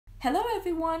Hello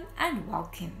everyone and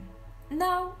welcome.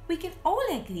 Now we can all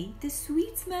agree the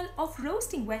sweet smell of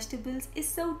roasting vegetables is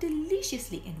so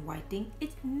deliciously inviting,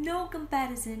 it's no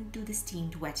comparison to the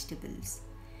steamed vegetables.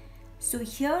 So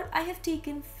here I have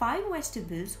taken 5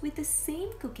 vegetables with the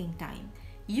same cooking time.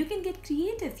 You can get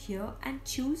creative here and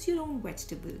choose your own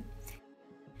vegetable.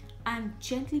 I'm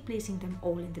gently placing them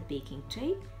all in the baking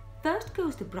tray. First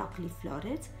goes the broccoli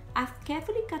florets. I've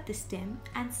carefully cut the stem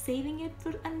and saving it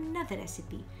for another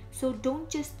recipe. So don't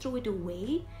just throw it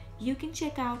away. You can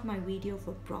check out my video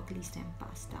for broccoli stem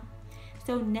pasta.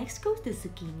 So next goes the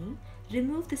zucchini.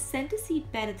 Remove the center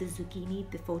seed part of the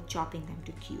zucchini before chopping them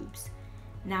to cubes.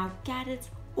 Now carrots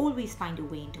always find a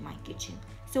way into my kitchen.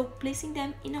 So placing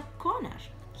them in a corner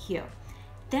here.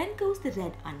 Then goes the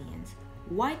red onions.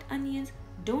 White onions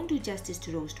don't do justice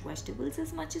to roast vegetables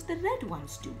as much as the red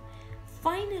ones do.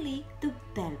 Finally, the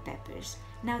bell peppers.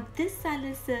 Now this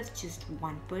salad serves just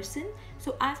one person,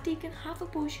 so I've taken half a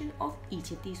portion of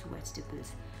each of these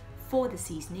vegetables. For the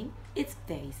seasoning, it's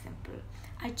very simple.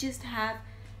 I just have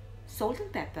salt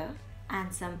and pepper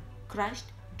and some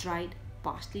crushed dried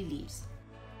parsley leaves.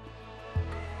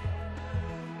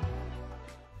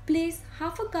 Place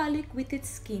half a garlic with its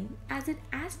skin as it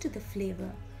adds to the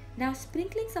flavor. Now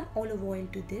sprinkling some olive oil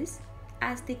to this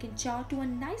as they can char to a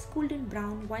nice golden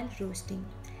brown while roasting.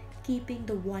 Keeping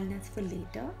the walnuts for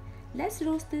later, let's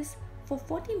roast this for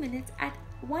 40 minutes at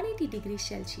 180 degrees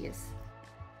Celsius.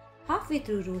 Halfway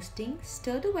through roasting,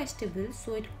 stir the vegetables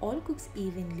so it all cooks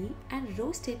evenly and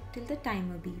roast it till the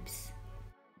timer beeps.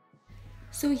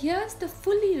 So here's the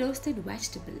fully roasted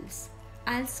vegetables.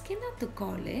 I'll skin up the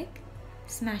garlic,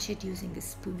 smash it using a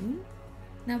spoon.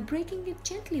 Now breaking it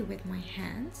gently with my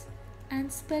hands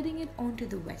and spreading it onto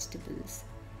the vegetables.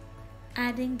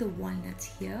 Adding the walnuts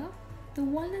here. The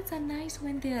walnuts are nice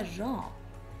when they are raw.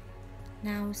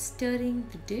 Now stirring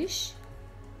the dish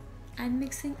and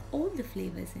mixing all the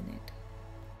flavors in it.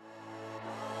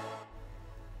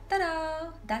 Ta-da!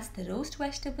 That's the roast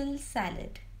vegetable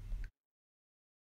salad.